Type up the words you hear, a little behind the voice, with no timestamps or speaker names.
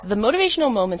The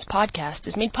Motivational Moments podcast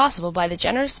is made possible by the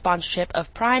generous sponsorship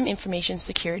of Prime Information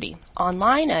Security,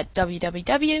 online at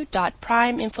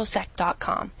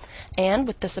www.primeinfosec.com, and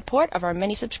with the support of our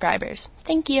many subscribers.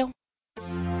 Thank you.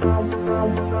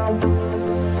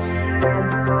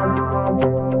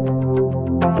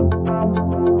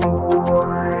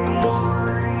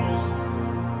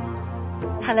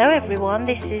 Hello everyone,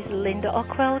 this is Linda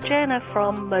Ockwell-Jenner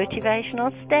from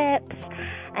Motivational Steps,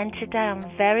 and today I'm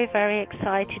very, very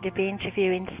excited to be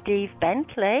interviewing Steve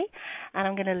Bentley, and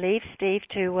I'm going to leave Steve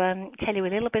to tell you a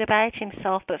little bit about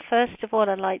himself, but first of all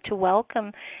I'd like to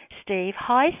welcome Steve.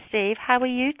 Hi Steve, how are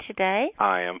you today?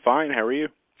 I am fine, how are you?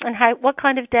 And what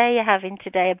kind of day are you having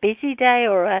today, a busy day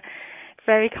or a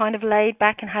very kind of laid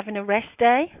back and having a rest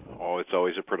day? Oh, it's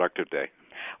always a productive day.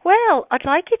 Well, I'd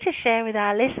like you to share with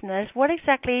our listeners what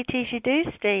exactly it is you do,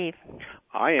 Steve.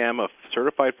 I am a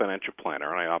certified financial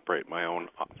planner, and I operate my own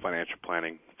financial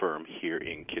planning firm here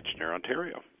in Kitchener,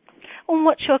 Ontario. And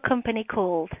what's your company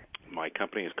called? My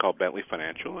company is called Bentley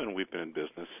Financial, and we've been in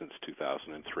business since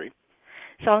 2003.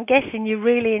 So I'm guessing you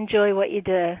really enjoy what you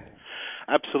do.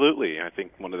 Absolutely. I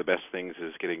think one of the best things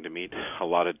is getting to meet a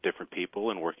lot of different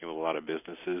people and working with a lot of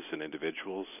businesses and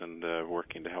individuals and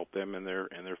working to help them in their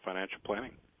financial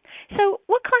planning. So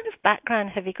what kind of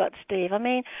background have you got, Steve? I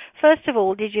mean, first of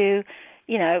all, did you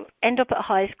end up at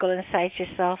high school and say to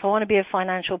yourself, I want to be a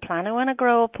financial planner when I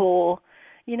grow up, or,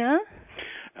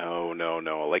 Oh,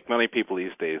 no. Like many people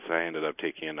these days, I ended up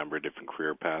taking a number of different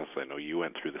career paths. I know you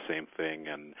went through the same thing,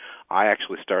 and I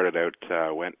actually started out,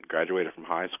 graduated from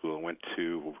high school and went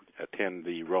to attend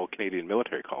the Royal Canadian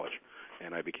Military College,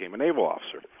 and I became a naval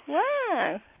officer.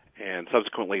 Wow. And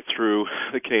subsequently through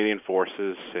the Canadian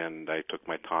Forces, and I took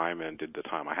my time and did the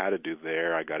time I had to do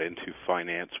there. I got into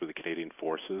finance with the Canadian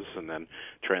Forces and then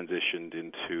transitioned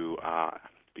into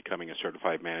becoming a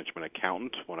certified management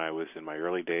accountant when I was in my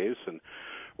early days, and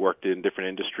worked in different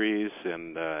industries,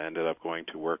 and ended up going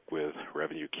to work with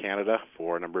Revenue Canada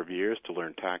for a number of years to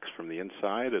learn tax from the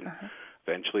inside, and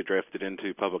eventually drifted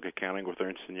into public accounting with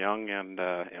Ernst & Young and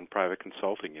private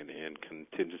consulting in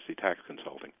contingency tax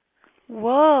consulting.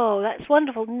 Whoa, that's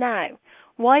wonderful. Now,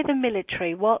 why the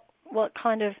military? What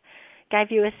kind of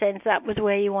gave you a sense that was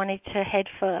where you wanted to head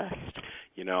first?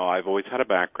 I've always had a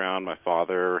background. My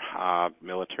father,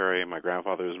 military. My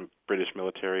grandfather was British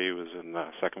military. He was in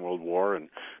the Second World War and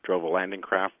drove a landing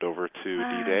craft over to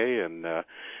D-Day, and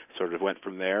sort of went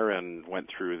from there and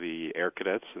went through the Air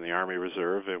Cadets and the Army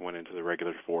Reserve and went into the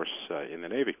regular force in the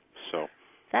Navy. So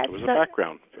it was a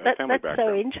background, family background. That's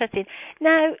so interesting.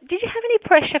 Now, did you have any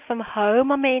pressure from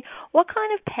home? I mean, what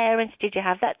kind of parents did you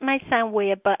have? That may sound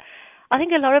weird, but I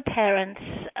think a lot of parents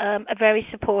are very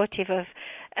supportive of,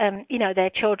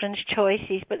 their children's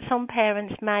choices, but some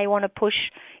parents may want to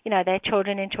push, their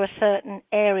children into a certain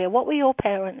area. What were your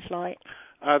parents like?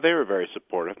 They were very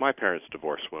supportive. My parents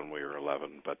divorced when we were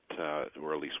 11,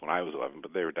 or at least when I was 11,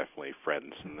 but they were definitely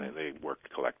friends, and they worked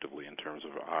collectively in terms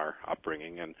of our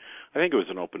upbringing. And I think it was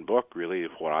an open book, really,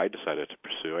 of what I decided to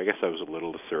pursue. I guess I was a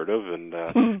little assertive, and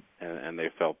they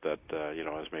felt that, I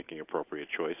was making appropriate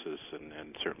choices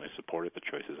and certainly supported the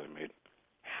choices I made.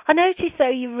 I noticed, though,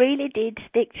 you really did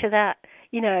stick to that,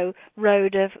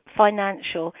 road of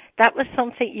financial. That was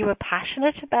something you were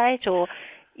passionate about, or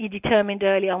you determined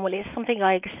early on, well, it's something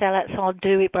I excel at, so I'll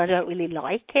do it, but I don't really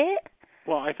like it?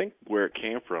 Well, I think where it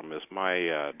came from is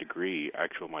my degree,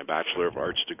 my Bachelor of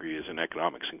Arts degree is in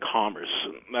Economics and Commerce,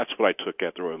 and that's what I took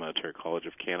at the Royal Military College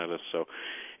of Canada. So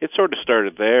it sort of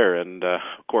started there, and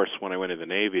of course, when I went in the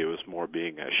Navy, it was more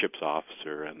being a ship's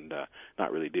officer and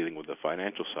not really dealing with the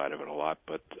financial side of it a lot.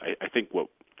 But I think what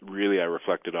really I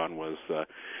reflected on was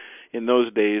in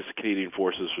those days, Canadian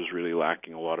Forces was really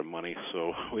lacking a lot of money,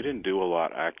 so we didn't do a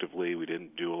lot actively. We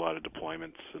didn't do a lot of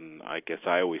deployments, and I guess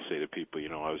I always say to people,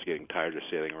 I was getting tired of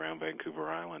sailing around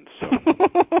Vancouver Island, so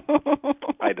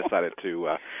I decided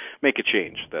to make a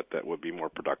change that would be more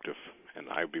productive and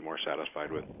I would be more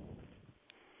satisfied with.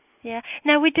 Yeah.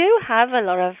 Now, we do have a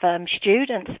lot of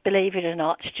students, believe it or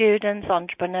not, students,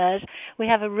 entrepreneurs. We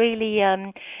have a really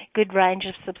good range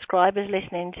of subscribers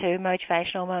listening to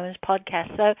Motivational Moments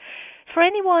podcast. So for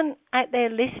anyone out there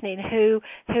listening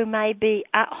who may be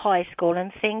at high school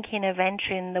and thinking of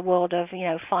entering the world of,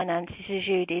 finances as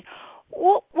you did,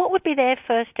 what would be their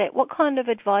first step? What kind of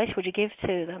advice would you give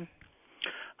to them?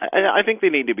 I think they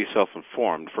need to be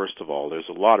self-informed. First of all, there's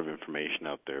a lot of information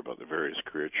out there about the various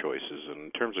career choices. And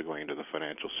in terms of going into the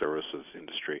financial services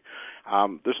industry,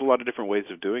 there's a lot of different ways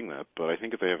of doing that. But I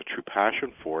think if they have a true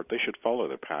passion for it, they should follow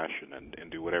their passion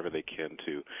and do whatever they can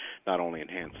to not only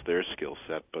enhance their skill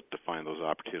set, but to find those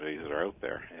opportunities that are out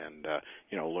there and,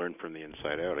 learn from the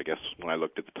inside out. I guess when I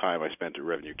looked at the time I spent at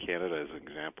Revenue Canada as an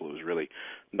example, it was really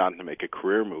not to make a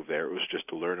career move there. It was just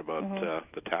to learn about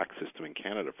the tax system in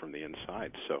Canada from the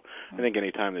inside. So I think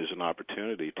anytime there's an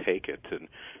opportunity, take it and,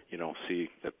 see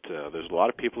that there's a lot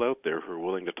of people out there who are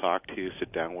willing to talk to you,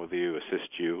 sit down with you, assist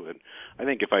you. And I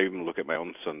think if I even look at my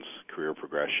own son's career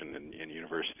progression in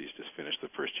university, he's just finished the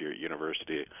first year at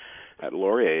university at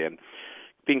Laurier, and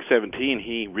being 17,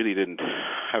 he really didn't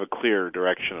have a clear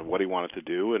direction of what he wanted to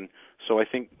do. And so I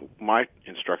think my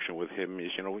instruction with him is,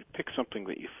 pick something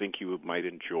that you think you might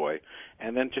enjoy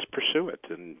and then just pursue it.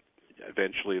 And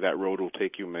eventually that road will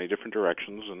take you in many different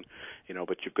directions, and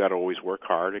but you've got to always work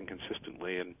hard and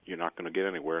consistently, and you're not going to get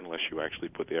anywhere unless you actually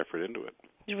put the effort into it.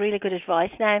 It's really good advice.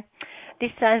 Now,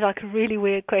 this sounds like a really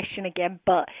weird question again,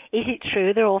 but is it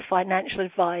true that all financial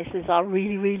advisors are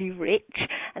really, really rich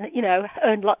and,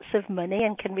 earn lots of money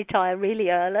and can retire really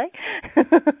early?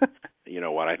 You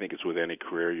know what? I think it's with any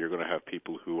career. You're going to have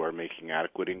people who are making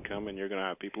adequate income, and you're going to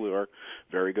have people who are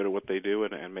very good at what they do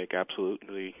and make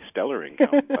absolutely stellar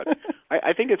income. But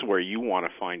I think it's where you want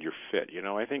to find your fit.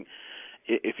 I think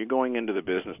if you're going into the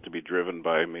business to be driven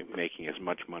by making as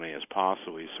much money as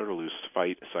possible, you sort of lose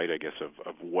sight, I guess,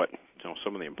 of what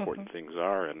some of the important things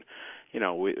are. And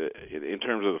in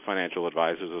terms of the financial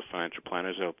advisors, the financial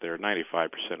planners out there, 95%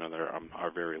 of them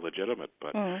are very legitimate.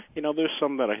 But there's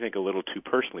some that I think are a little too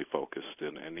personally focused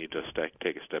and need to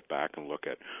take a step back and look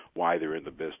at why they're in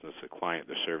the business, the client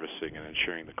they're servicing, and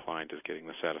ensuring the client is getting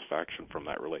the satisfaction from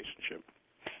that relationship.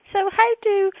 So how do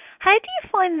you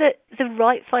find the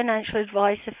right financial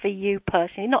advisor for you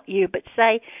personally? Not you, but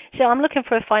say I'm looking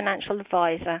for a financial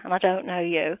advisor and I don't know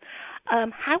you.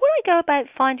 How would I go about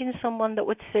finding someone that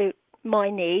would suit my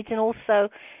needs and also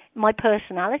my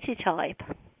personality type?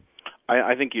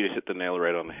 I think you just hit the nail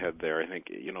right on the head there. I think,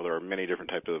 there are many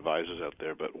different types of advisors out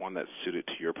there, but one that's suited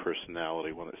to your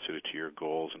personality, one that's suited to your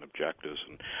goals and objectives.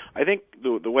 And I think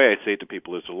the way I say it to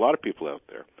people is a lot of people out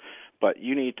there, but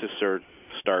you need to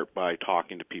start by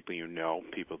talking to people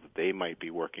people that they might be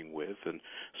working with, and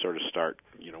sort of start,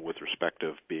 with respect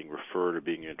of being referred or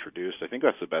being introduced. I think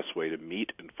that's the best way to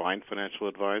meet and find financial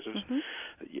advisors.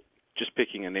 Just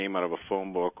picking a name out of a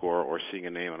phone book or seeing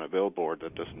a name on a billboard,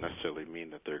 that doesn't necessarily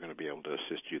mean that they're going to be able to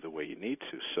assist you the way you need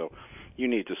to. So you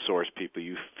need to source people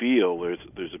you feel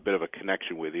there's a bit of a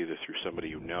connection with, either through somebody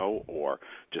you know or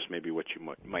just maybe what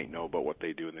you might know about what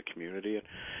they do in the community,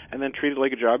 and then treat it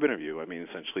like a job interview. I mean,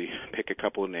 essentially pick a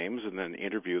couple of names and then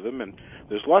interview them, and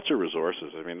there's lots of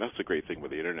resources. I mean, that's the great thing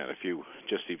with the Internet. If you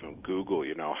just even Google,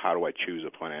 how do I choose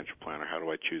a financial planner, how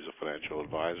do I choose a financial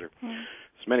advisor,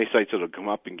 there's many sites that will come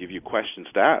up and give you questions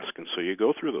to ask, and so you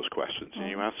go through those questions and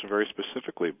you ask them very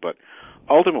specifically. But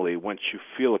ultimately, once you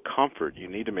feel a comfort, you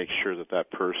need to make sure that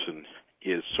person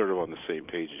is sort of on the same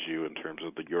page as you in terms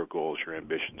of your goals, your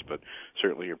ambitions, but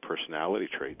certainly your personality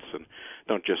traits. And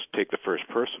don't just take the first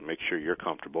person. Make sure you're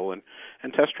comfortable and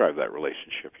test drive that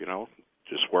relationship.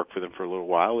 Just work for them for a little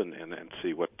while and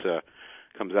see what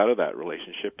comes out of that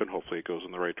relationship, and hopefully it goes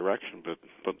in the right direction.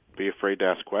 But be afraid to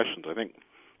ask questions. I think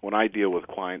when I deal with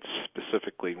clients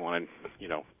specifically,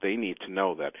 they need to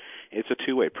know that it's a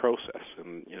two-way process.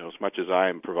 And, as much as I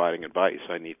am providing advice,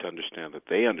 I need to understand that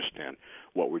they understand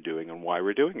what we're doing and why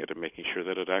we're doing it, and making sure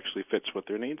that it actually fits what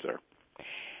their needs are.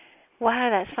 Wow,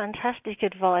 that's fantastic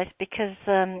advice, because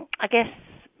I guess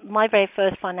my very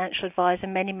first financial advisor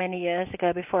many, many years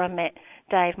ago, before I met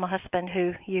Dave, my husband,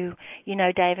 who you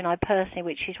know Dave and I personally,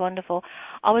 which is wonderful,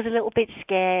 I was a little bit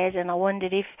scared, and I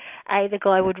wondered if the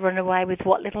guy would run away with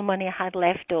what little money I had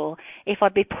left, or if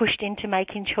I'd be pushed into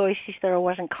making choices that I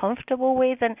wasn't comfortable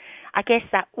with. And I guess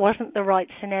that wasn't the right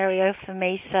scenario for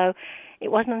me. So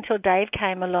it wasn't until Dave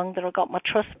came along that I got my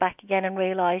trust back again and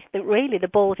realised that really the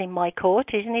ball's in my court,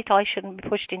 isn't it? I shouldn't be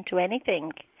pushed into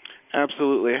anything.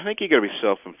 Absolutely. I think you got to be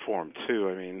self-informed too.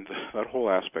 I mean, that whole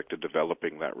aspect of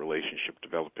developing that relationship,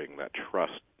 developing that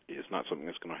trust, is not something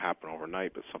that's going to happen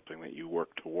overnight, but something that you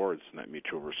work towards, and that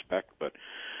mutual respect. But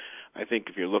I think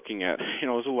if you're looking at,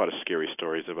 there's a lot of scary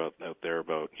stories out there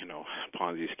about,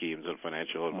 Ponzi schemes and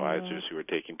financial advisors who are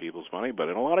taking people's money. But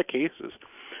in a lot of cases,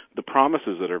 the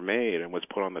promises that are made and what's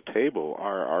put on the table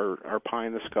are pie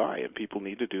in the sky, and people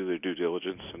need to do their due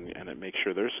diligence and make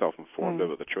sure they're self-informed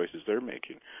about the choices they're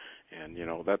making. And,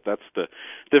 that's the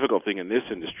difficult thing in this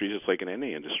industry, just like in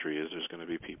any industry, is there's going to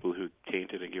be people who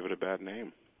taint it and give it a bad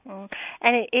name.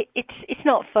 And it's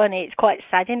not funny. It's quite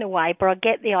sad in a way, but I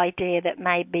get the idea that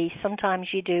maybe sometimes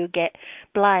you do get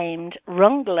blamed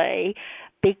wrongly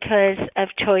because of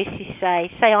choices.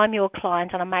 Say I'm your client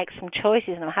and I make some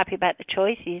choices and I'm happy about the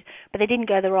choices, but they didn't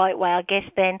go the right way. I guess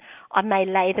then I may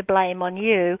lay the blame on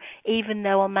you, even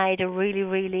though I made a really,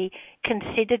 really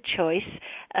considered choice,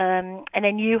 and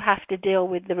then you have to deal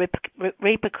with the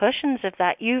repercussions of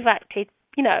that. You've acted,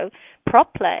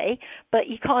 properly, but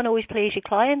you can't always please your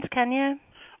clients, can you?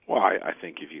 Well, I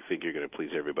think if you think you're going to please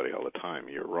everybody all the time,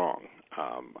 you're wrong.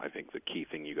 I think the key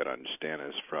thing you got to understand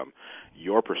is from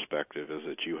your perspective is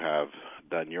that you have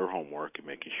done your homework and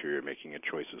making sure you're making a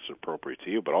choice that's appropriate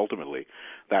to you. But ultimately,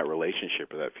 that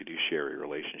relationship or that fiduciary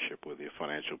relationship with your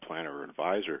financial planner or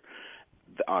advisor,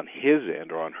 on his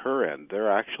end or on her end,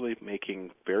 they're actually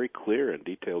making very clear and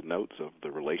detailed notes of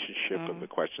the relationship of the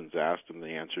questions asked and the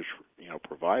answers,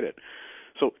 provided.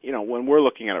 So, when we're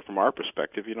looking at it from our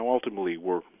perspective, ultimately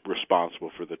we're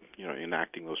responsible for the,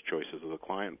 enacting those choices of the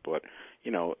client. But,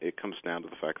 it comes down to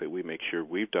the fact that we make sure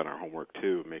we've done our homework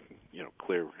too, making,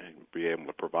 clear and be able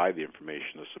to provide the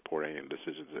information to support any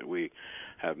decisions that we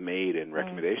have made and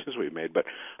recommendations we've made. But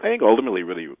I think ultimately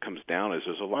really what comes down is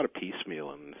there's a lot of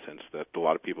piecemeal in the sense that a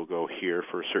lot of people go here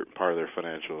for a certain part of their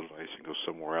financial advice and go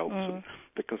somewhere else. And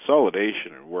the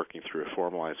consolidation and working through a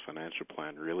formalized financial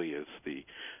plan really is the,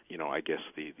 I guess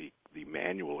the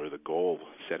manual or the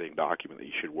goal-setting document that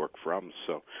you should work from.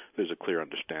 So there's a clear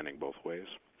understanding both ways.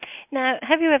 Now,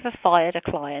 have you ever fired a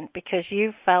client because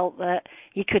you felt that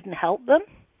you couldn't help them?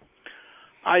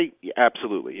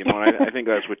 Absolutely. I think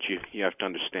that's what you have to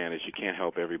understand is you can't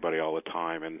help everybody all the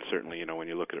time. And certainly, when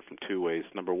you look at it from two ways,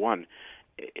 number one,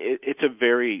 it's a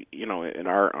very, in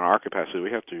our capacity,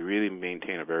 we have to really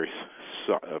maintain a very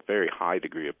high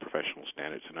degree of professional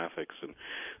standards and ethics. And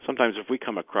sometimes if we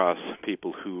come across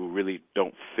people who really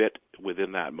don't fit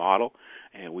within that model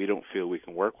and we don't feel we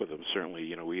can work with them,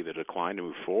 certainly, we either decline to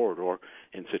move forward or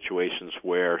in situations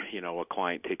where, a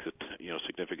client takes a,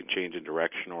 significant change in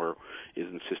direction or is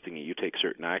insisting that you take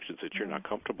certain actions that you're not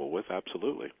comfortable with,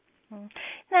 absolutely.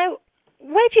 Now,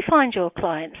 where do you find your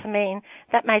clients? I mean,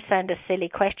 that may sound a silly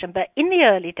question, but in the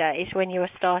early days when you were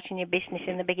starting your business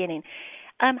in the beginning,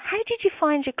 how did you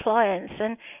find your clients?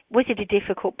 And was it a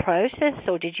difficult process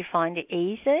or did you find it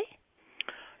easy?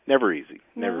 Never easy.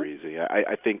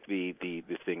 I think the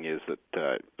thing is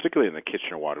that particularly in the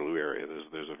Kitchener-Waterloo area,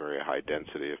 there's a very high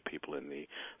density of people in the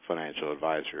financial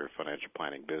advisor or financial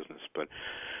planning business. But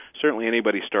certainly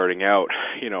anybody starting out,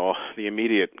 the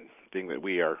immediate thing that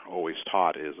we are always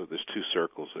taught is that there's two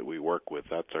circles that we work with.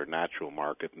 That's our natural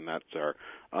market and that's our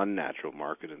unnatural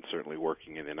market. And certainly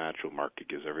working in the natural market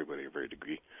gives everybody a very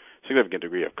significant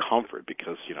degree of comfort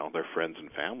because, they're friends and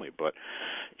family. But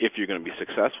if you're going to be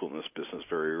successful in this business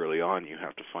very early on, you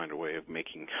have to find a way of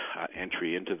making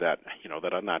entry into that,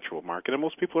 that unnatural market. And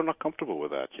most people are not comfortable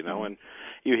with that, and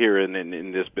you hear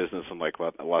in this business and like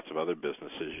lots of other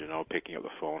businesses, picking up the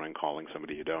phone and calling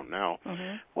somebody you don't know.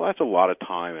 Well, that's a lot of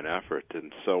time and effort.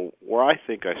 And so where I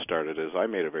think I started is I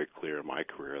made it very clear in my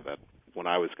career that when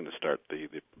I was going to start the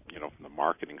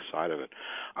marketing side of it,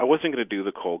 I wasn't going to do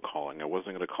the cold calling. I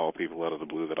wasn't going to call people out of the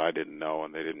blue that I didn't know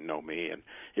and they didn't know me. And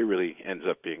it really ends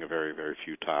up being a very, very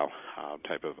futile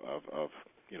type of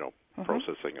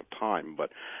processing of time.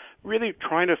 But really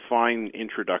trying to find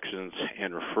introductions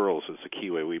and referrals is the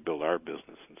key way we build our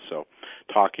business. And so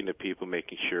talking to people,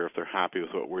 making sure if they're happy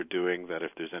with what we're doing, that if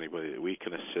there's anybody that we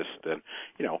can assist, then,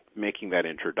 making that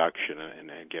introduction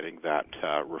and getting that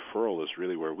referral is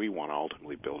really where we want to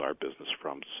ultimately build our business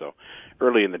from. So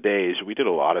early in the days, we did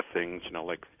a lot of things,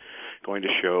 like going to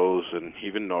shows and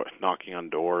even knocking on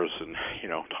doors and,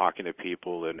 talking to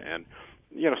people and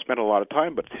spend a lot of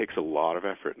time, but it takes a lot of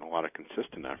effort and a lot of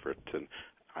consistent effort. And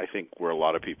I think where a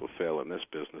lot of people fail in this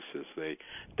business is they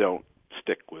don't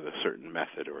stick with a certain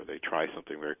method or they try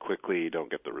something very quickly,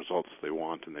 don't get the results they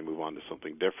want, and they move on to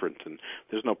something different. And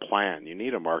there's no plan. You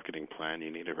need a marketing plan. You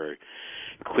need a very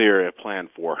clear plan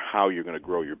for how you're going to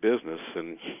grow your business,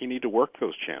 and you need to work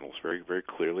those channels very, very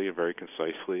clearly and very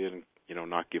concisely and,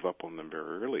 not give up on them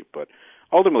very early. But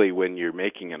ultimately, when you're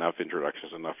making enough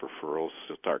introductions, enough referrals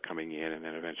to start coming in, and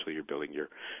then eventually you're building your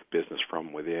business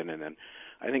from within. And then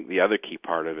I think the other key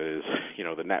part of it is,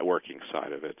 the networking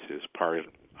side of it is part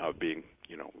of being,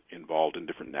 involved in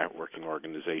different networking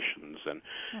organizations and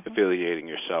affiliating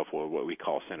yourself with what we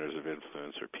call centers of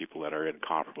influence or people that are in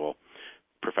comparable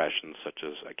professions such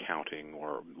as accounting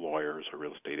or lawyers or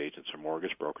real estate agents or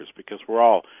mortgage brokers, because we're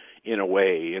all, in a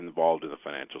way, involved in the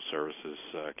financial services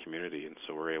community, and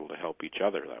so we're able to help each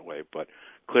other that way. But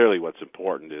clearly what's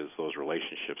important is those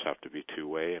relationships have to be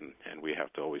two-way, and we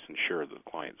have to always ensure that the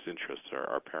client's interests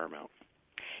are paramount.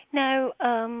 Now,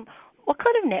 what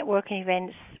kind of networking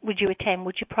events would you attend?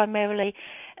 Would you primarily,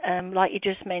 like you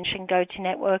just mentioned, go to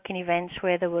networking events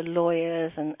where there were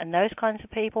lawyers and those kinds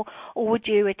of people, or would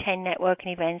you attend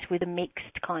networking events with a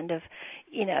mixed kind of,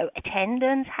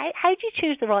 attendance? How do you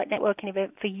choose the right networking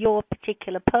event for your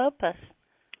particular purpose?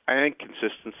 I think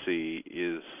consistency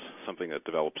is something that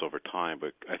develops over time,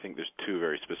 but I think there's two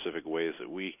very specific ways that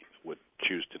we would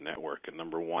choose to network. And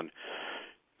number one,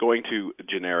 going to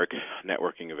generic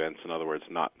networking events, in other words,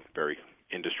 not very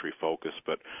industry focused,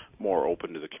 but more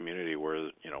open to the community where,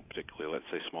 particularly, let's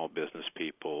say, small business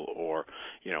people or,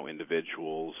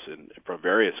 individuals from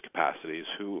various capacities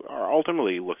who are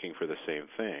ultimately looking for the same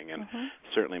thing, and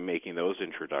certainly making those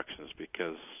introductions,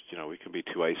 because, we can be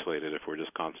too isolated if we're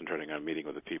just concentrating on meeting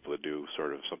with the people that do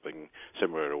sort of something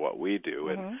similar to what we do.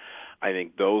 And I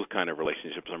think those kind of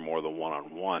relationships are more the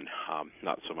one-on-one,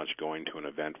 not so much going to an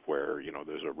event where,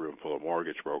 there's a room full of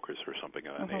mortgage brokers or something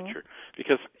of that nature,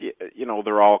 because,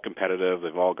 they're all competitive,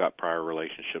 they've all got prior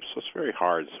relationships, so it's very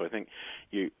hard. So I think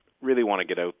you really want to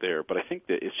get out there, but I think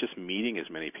that it's just meeting as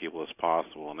many people as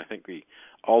possible. And I think the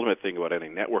ultimate thing about any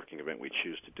networking event we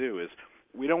choose to do is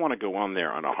we don't want to go on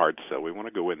there on a hard sell. We want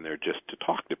to go in there just to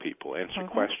talk to people, answer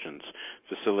questions,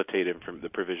 facilitate the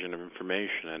provision of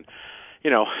information. And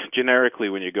generically,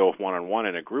 when you go one-on-one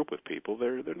in a group with people,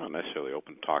 they're not necessarily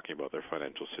open to talking about their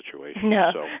financial situation.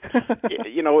 No. So,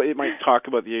 it might talk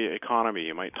about the economy.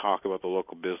 You might talk about the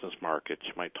local business markets.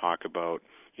 You might talk about,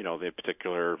 the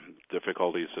particular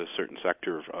difficulties a certain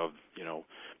sector of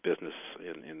business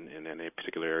in any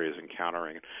particular area is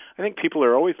encountering. I think people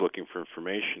are always looking for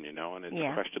information, and it's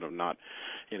a question of not,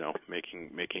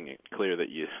 making it clear that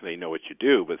they know what you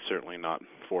do, but certainly not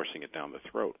forcing it down the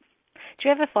throat. Do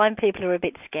you ever find people are a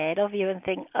bit scared of you and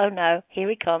think, oh no, here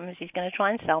he comes, he's going to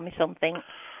try and sell me something?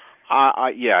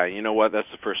 Yeah, you know what, that's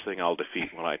the first thing I'll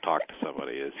defeat when I talk to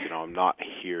somebody is, I'm not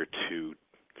here to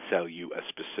sell you a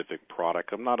specific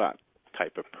product. I'm not a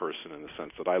type of person in the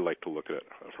sense that I like to look at it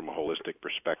from a holistic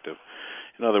perspective.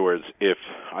 In other words, if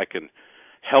I can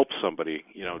help somebody,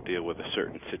 deal with a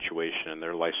certain situation in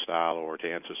their lifestyle or to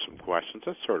answer some questions,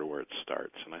 that's sort of where it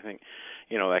starts. And I think,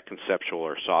 that conceptual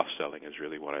or soft selling is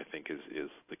really what I think is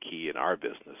the key in our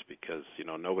business, because,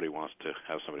 nobody wants to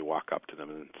have somebody walk up to them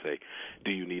and say,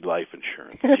 do you need life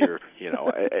insurance?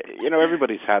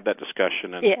 Everybody's had that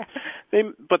discussion,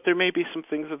 and but there may be some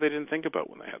things that they didn't think about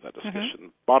when they had that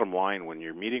discussion. Bottom line, when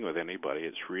you're meeting with anybody,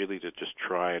 it's really to just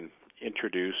try and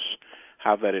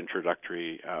have that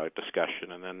introductory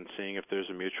discussion, and then seeing if there's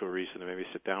a mutual reason to maybe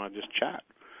sit down and just chat.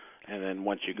 And then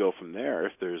once you go from there,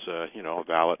 if there's a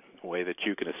valid way that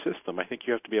you can assist them, I think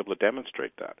you have to be able to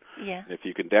demonstrate that. Yeah. And if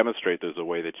you can demonstrate there's a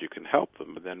way that you can help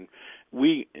them, then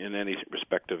we, in any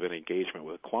respect of an engagement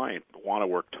with a client, want to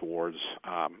work towards,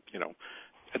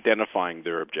 identifying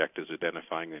their objectives,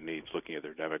 identifying their needs, looking at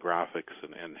their demographics,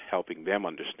 and helping them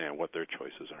understand what their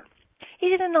choices are.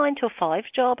 Is it a 9 to 5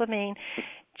 job? I mean,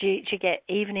 do you get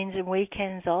evenings and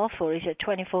weekends off, or is it a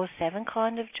 24/7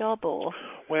 kind of job? Or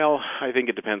Well, I think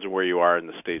it depends on where you are in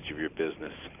the stage of your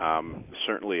business.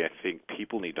 Certainly, I think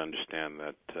people need to understand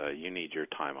that you need your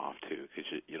time off too,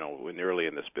 because when early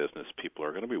in this business, people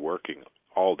are going to be working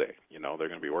all day. They're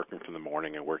going to be working from the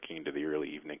morning and working into the early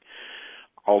evening.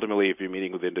 Ultimately, if you're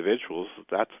meeting with individuals,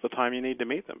 that's the time you need to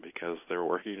meet them, because they're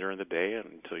working during the day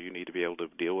until you need to be able to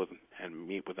deal with and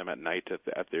meet with them at night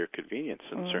at their convenience,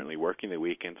 and certainly working the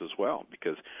weekends as well,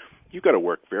 because you've got to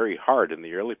work very hard in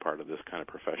the early part of this kind of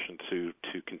profession to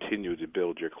continue to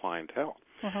build your clientele.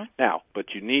 Now,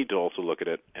 but you need to also look at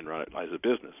it and run it as a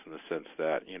business in the sense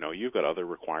that, you've got other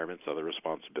requirements, other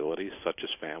responsibilities, such as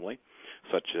family,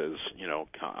 such as,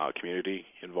 community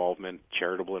involvement,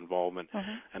 charitable involvement.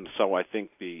 And so I think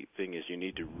the thing is you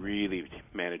need to really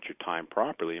manage your time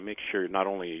properly and make sure not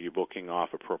only are you booking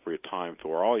off appropriate time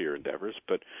for all your endeavors,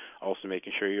 but also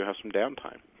making sure you have some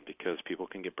downtime, because people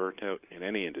can get burnt out in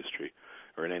any industry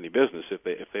or in any business if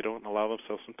they don't allow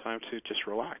themselves some time to just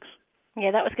relax.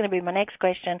 Yeah, that was going to be my next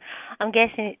question. I'm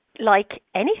guessing, like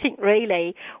anything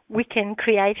really, we can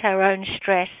create our own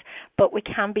stress, but we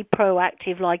can be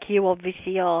proactive, like you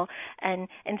obviously are, and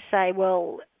say,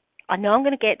 well, I know I'm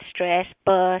going to get stressed,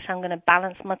 but I'm going to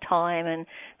balance my time and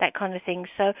that kind of thing.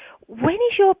 So when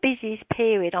is your busiest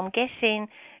period? I'm guessing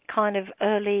kind of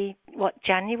early,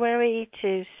 January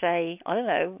to, say, I don't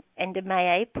know, end of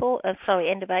April?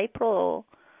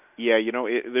 Yeah,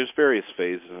 there's various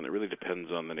phases, and it really depends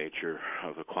on the nature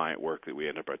of the client work that we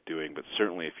end up doing. But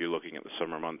certainly, if you're looking at the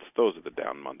summer months, those are the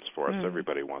down months for us.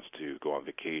 Everybody wants to go on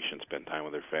vacation, spend time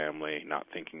with their family, not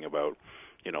thinking about,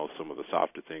 some of the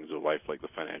softer things of life, like the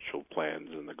financial plans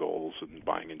and the goals and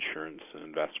buying insurance and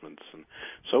investments. And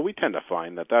so we tend to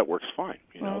find that works fine.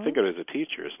 Think of it as a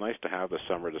teacher. It's nice to have the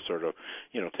summer to sort of,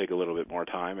 take a little bit more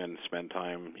time and spend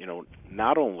time,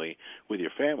 not only with your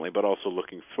family, but also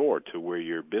looking forward to where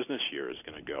your business year is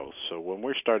going to go. So when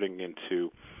we're starting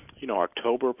into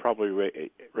October, probably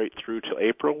right through till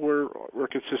April, we're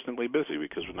consistently busy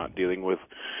because we're not dealing with,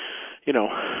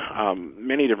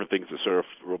 many different things that sort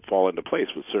of fall into place.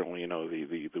 But certainly,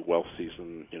 the wealth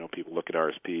season, people look at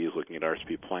RSPs, looking at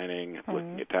RSP planning,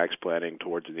 looking at tax planning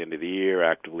towards the end of the year,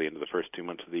 actively into the first 2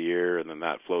 months of the year, and then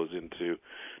that flows into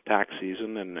tax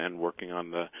season and working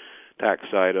on the tax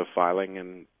side of filing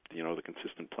and, the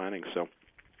consistent planning. So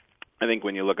I think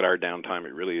when you look at our downtime,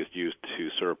 it really is used to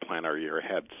sort of plan our year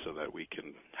ahead so that we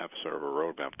can have sort of a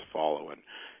roadmap to follow and,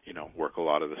 work a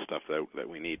lot of the stuff that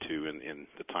we need to in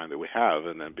the time that we have,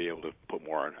 and then be able to put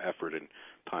more effort and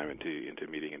time into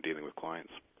meeting and dealing with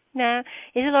clients. Now,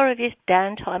 is a lot of your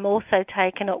downtime also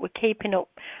taken up with keeping up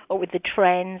with the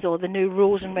trends or the new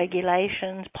rules and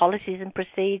regulations, policies and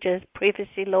procedures,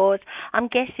 privacy laws? I'm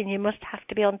guessing you must have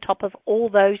to be on top of all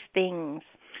those things.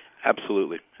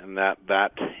 Absolutely, and that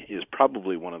is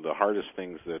probably one of the hardest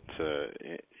things that,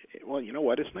 well, you know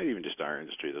what, it's not even just our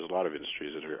industry. There's a lot of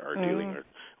industries that are dealing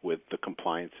with the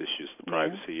compliance issues, the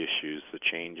privacy issues, the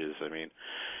changes. I mean,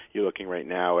 you're looking right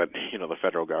now at, the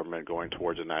federal government going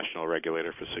towards a national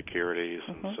regulator for securities,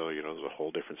 and so, there's a whole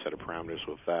different set of parameters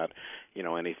with that.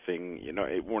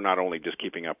 We're not only just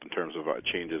keeping up in terms of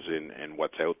changes in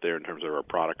what's out there in terms of our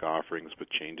product offerings, but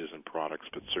changes in products,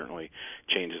 but certainly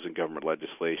changes in government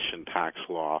legislation, tax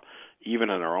law, even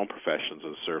in our own professions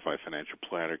as a certified financial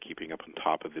planner, keeping up on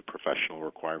top of the professional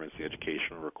requirements, the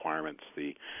educational requirements,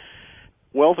 the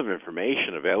wealth of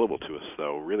information available to us,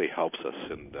 though, really helps us.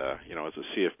 And, as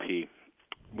a CFP,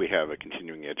 we have a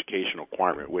continuing educational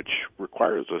requirement, which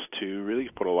requires us to really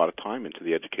put a lot of time into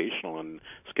the educational and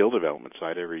skill development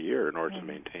side every year in order to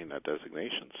maintain that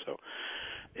designation. So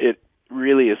it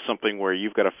really is something where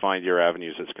you've got to find your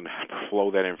avenues that's going to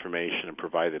flow that information and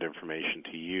provide that information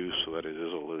to you so that it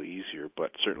is a little easier.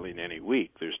 But certainly in any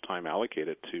week, there's time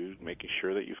allocated to making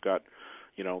sure that you've got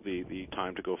the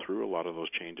time to go through a lot of those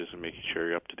changes and making sure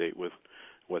you're up to date with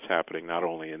what's happening not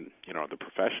only in, the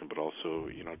profession, but also,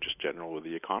 just general with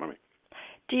the economy.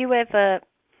 Do you ever,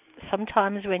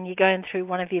 sometimes when you're going through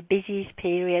one of your busiest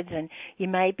periods and you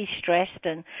may be stressed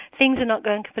and things are not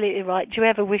going completely right, do you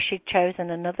ever wish you'd chosen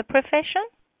another profession?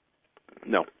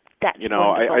 No. That's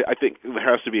I think there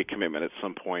has to be a commitment at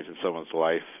some point in someone's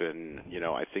life, and,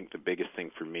 I think the biggest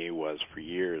thing for me was for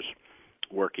years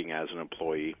working as an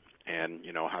employee and,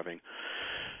 having,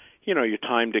 your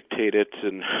time dictated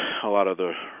and a lot of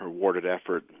the rewarded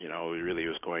effort, it really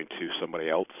was going to somebody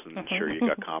else, and sure, you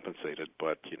got compensated,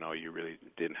 but, you really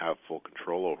didn't have full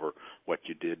control over what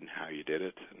you did and how you did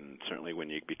it. And certainly when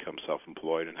you become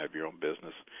self-employed and have your own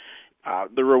business,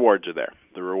 the rewards are there.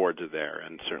 The rewards are there.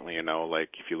 And certainly, like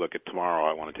if you look at tomorrow,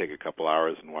 I want to take a couple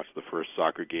hours and watch the first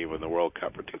soccer game in the World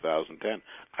Cup for 2010.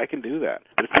 I can do that.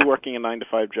 But if you're working a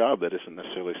 9-to-5 job, that isn't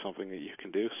necessarily something that you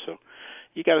can do. So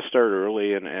you got to start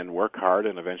early and work hard,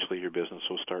 and eventually your business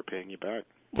will start paying you back.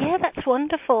 Yeah, that's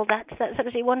wonderful. That's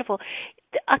absolutely wonderful.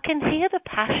 I can hear the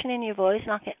passion in your voice,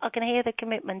 and I can hear the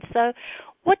commitment. So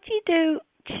what do you do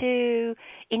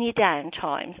in your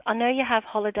downtimes? I know you have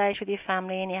holidays with your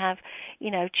family and you have,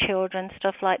 children,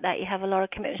 stuff like that. You have a lot of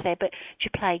commitments there, but do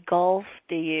you play golf?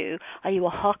 Are you a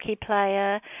hockey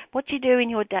player? What do you do in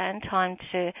your downtime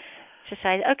to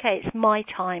say, okay, it's my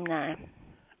time now?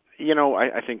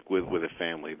 I think with a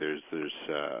family, there's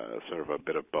sort of a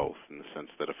bit of both, in the sense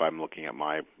that if I'm looking at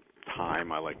my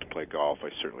time, I like to play golf. I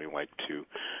certainly like to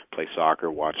play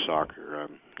soccer, watch soccer.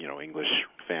 English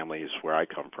families where I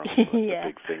come from. So that's a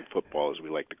big thing. Football, as we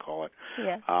like to call it.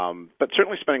 Yeah. But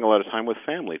certainly spending a lot of time with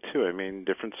family too. I mean,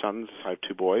 different sons. I have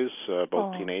 2 boys,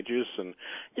 both teenagers, and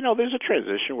there's a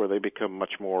transition where they become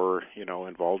much more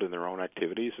involved in their own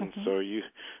activities, and so you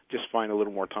just find a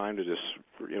little more time to just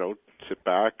sit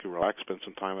back and relax, spend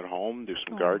some time at home, do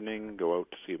some gardening, go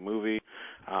out to see a movie.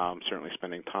 Certainly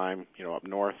spending time up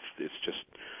north. It's just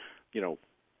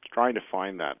trying to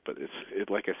find that, but it's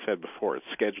like I said before, it's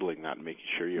scheduling that and making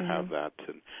sure you have that,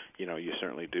 and you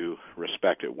certainly do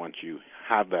respect it once you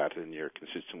have that and you're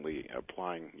consistently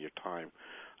applying your time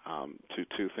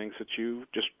to things that you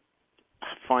just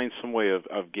find some way of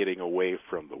getting away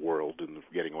from the world and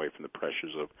getting away from the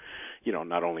pressures of,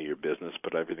 not only your business,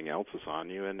 but everything else is on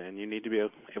you. And you need to be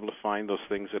able to find those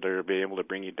things that are be able to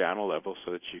bring you down a level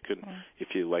so that you can, if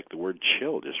you like the word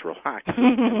chill, just relax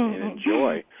and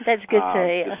enjoy. That's good to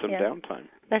hear. Just some downtime.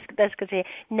 That's good to hear.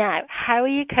 Now, how are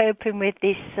you coping with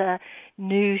this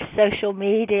new social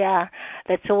media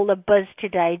that's all the buzz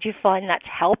today? Do you find that's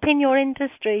helping your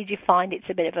industry? Do you find it's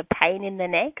a bit of a pain in the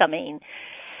neck? I mean,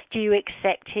 do you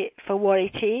accept it for what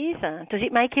it is? Does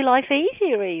it make your life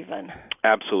easier even?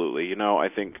 Absolutely. I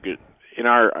think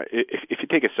if you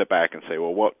take a step back and say,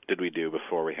 well, what did we do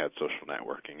before we had social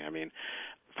networking? I mean,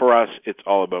 for us, it's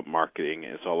all about marketing.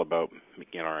 It's all about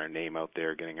getting our name out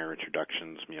there, getting our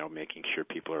introductions, making sure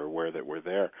people are aware that we're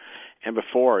there. And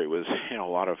before, it was a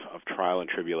lot of trial and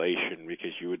tribulation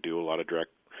because you would do a lot of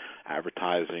direct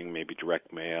advertising, maybe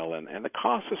direct mail, and the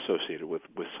costs associated with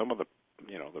some of the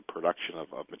the production of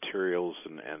materials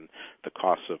and the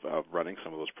costs of running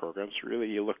some of those programs. Really,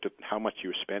 you looked at how much you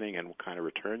were spending and what kind of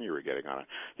return you were getting on it.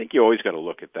 I think you always got to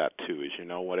look at that too. Is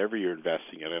whatever you're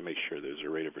investing, you got to make sure there's a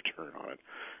rate of return on it.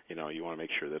 You want to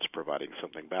make sure that's providing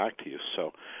something back to you.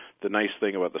 So the nice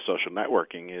thing about the social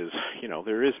networking is,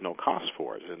 there is no cost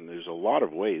for it, and there's a lot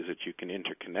of ways that you can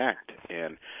interconnect.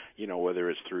 And whether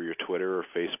it's through your Twitter or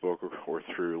Facebook or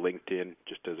through LinkedIn,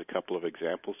 just as a couple of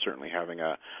examples, certainly having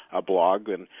a blog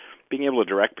and being able to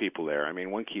direct people there. I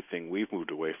mean, one key thing we've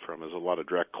moved away from is a lot of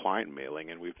direct client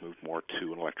mailing, and we've moved more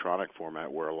to an electronic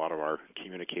format where a lot of our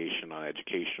communication on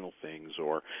educational things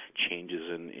or changes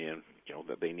in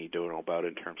that they need to know about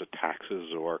in terms of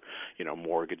taxes or,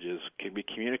 mortgages can be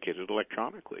communicated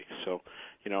electronically. So,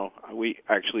 we've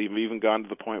even gone to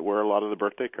the point where a lot of the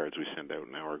birthday cards we send out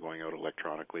now are going out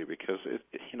electronically because,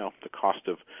 the cost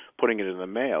of putting it in the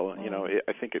mail,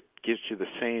 I think it gives you the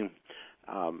same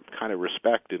kind of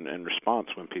respect and response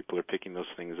when people are picking those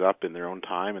things up in their own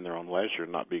time and their own leisure,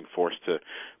 not being forced to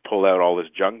pull out all this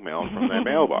junk mail from their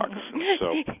mailbox. And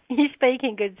so you speak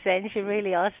in good sense. You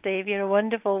really are, Steve. You're a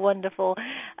wonderful, wonderful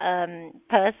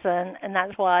person, and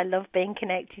that's why I love being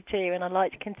connected to you, and I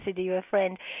like to consider you a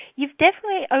friend. You've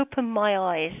definitely opened my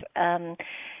eyes,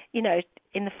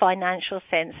 in the financial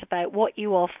sense about what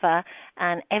you offer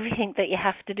and everything that you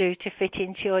have to do to fit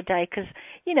into your day. Because,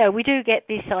 we do get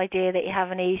this idea that you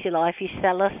have an easy life. You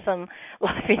sell us some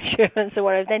life insurance or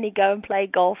whatever, then you go and play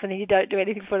golf and then you don't do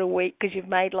anything for a week because you've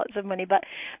made lots of money. But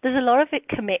there's a lot of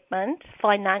commitment,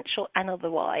 financial and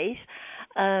otherwise.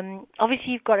 Obviously,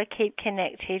 you've got to keep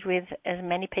connected with as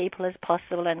many people as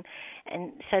possible, and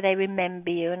so they remember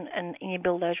you and you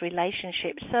build those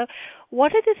relationships. So,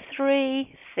 what are the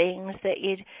 3 things that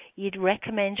you'd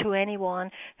recommend to anyone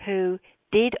who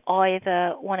did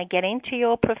either want to get into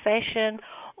your profession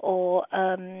or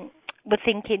were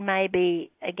thinking maybe,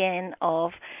 again,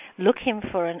 of looking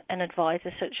for an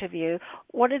advisor such as you?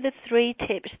 What are the 3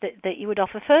 tips that you would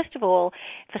offer? First of all,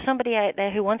 for somebody out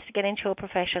there who wants to get into your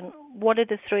profession, what are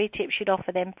the 3 tips you'd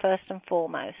offer them first and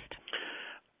foremost?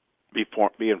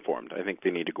 Be informed. I think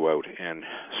they need to go out and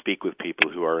speak with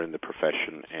people who are in the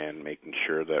profession and making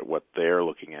sure that what they're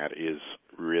looking at is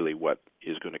really what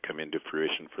is going to come into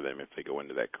fruition for them if they go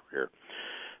into that career.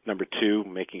 Number 2,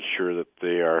 making sure that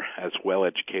they are as well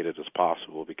educated as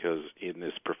possible, because in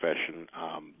this profession,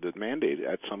 the mandate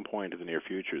at some point in the near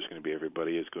future is going to be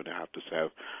everybody is going to have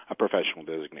a professional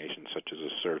designation, such as a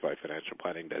certified financial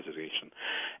planning designation.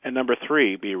 And number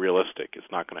 3, be realistic.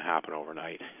 It's not going to happen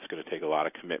overnight. It's going to take a lot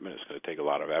of commitment. It's going to take a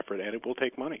lot of effort, and it will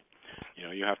take money.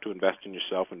 You have to invest in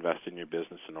yourself, invest in your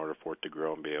business in order for it to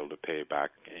grow and be able to pay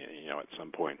back, at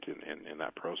some point in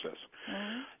that process.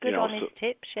 Good honest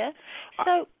tips, yeah.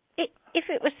 So if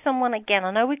it was someone, again,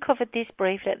 I know we covered this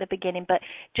briefly at the beginning, but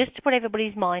just to put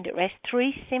everybody's mind at rest,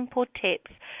 3 simple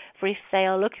tips for if they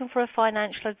are looking for a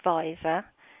financial advisor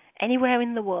anywhere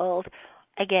in the world.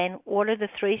 Again, what are the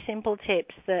 3 simple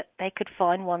tips that they could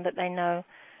find one that they know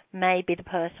may be the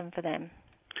person for them?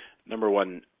 Number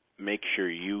 1, make sure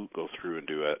you go through and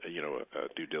do a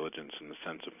due diligence in the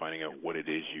sense of finding out what it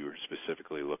is you're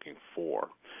specifically looking for.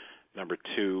 Number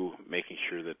 2, making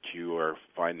sure that you are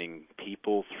finding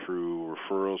people through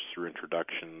referrals, through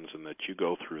introductions, and that you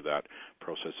go through that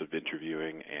process of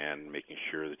interviewing and making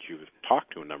sure that you've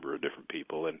talked to a number of different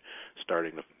people and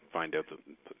starting to find out that,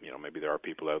 maybe there are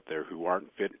people out there who aren't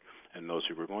fit and those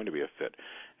who are going to be a fit.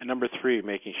 And number 3,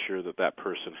 making sure that that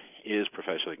person is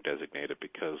professionally designated,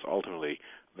 because ultimately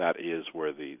that is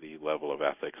where the level of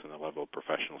ethics and the level of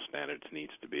professional standards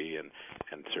needs to be, and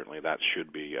certainly that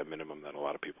should be a minimum that a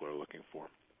lot of people are looking for.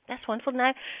 That's That's wonderful.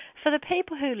 Now, for the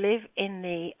people who live in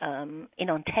the in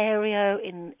Ontario,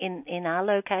 in our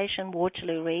location,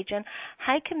 Waterloo region,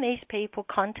 how can these people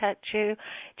contact you?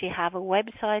 Do you have a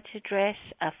website address,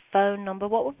 a phone number?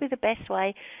 What would be the best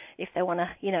way if they want to,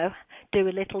 do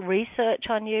a little research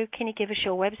on you? Can you give us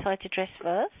your website address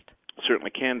first?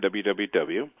 Certainly can.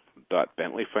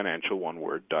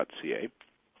 www.bentleyfinancial.ca.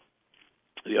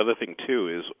 The other thing, too,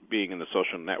 is being in the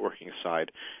social networking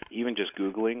side, even just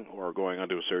Googling or going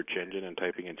onto a search engine and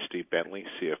typing in Steve Bentley,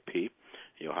 CFP,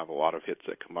 you'll have a lot of hits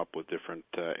that come up with different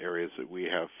areas that we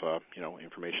have,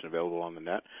 information available on the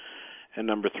net. And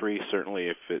number 3, certainly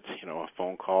if it's, a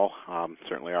phone call,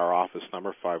 certainly our office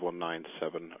number,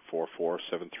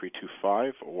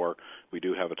 519-744-7325, or we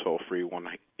do have a toll-free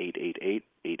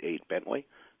 1-888-88-BENTLEY.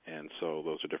 And so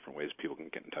those are different ways people can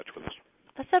get in touch with us.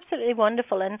 That's absolutely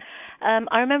wonderful. And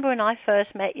I remember when I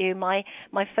first met you, my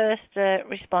first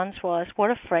response was,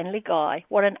 what a friendly guy,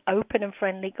 what an open and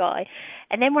friendly guy.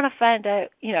 And then when I found out,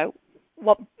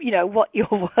 what your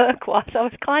work was, I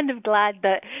was kind of glad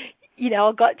that,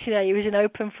 I got to know you as an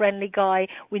open, friendly guy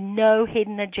with no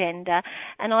hidden agenda.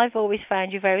 And I've always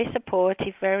found you very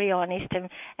supportive, very honest,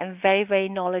 and very, very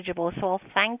knowledgeable. So I'll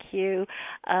thank you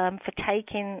for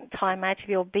taking time out of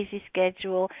your busy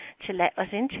schedule to let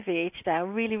us interview you today. I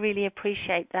really, really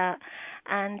appreciate that.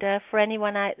 And for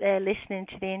anyone out there listening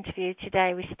to the interview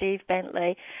today with Steve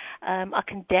Bentley, I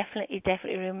can definitely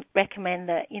recommend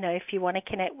that, if you want to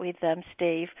connect with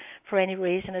Steve for any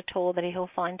reason at all, that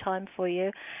he'll find time for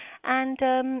you.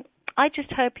 And I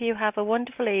just hope you have a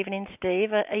wonderful evening,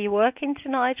 Steve. Are you working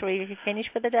tonight, or are you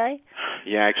finished for the day?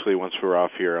 Yeah, actually, once we're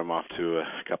off here, I'm off to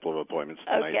a couple of appointments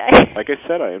tonight. Okay. Like I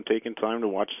said, I am taking time to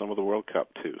watch some of the World Cup,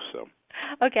 too, so...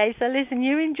 Okay, so listen,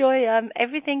 you enjoy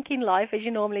everything in life as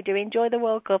you normally do. Enjoy the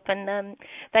World Cup, and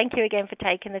thank you again for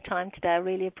taking the time today. I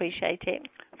really appreciate it.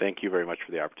 Thank you very much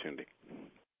for the opportunity.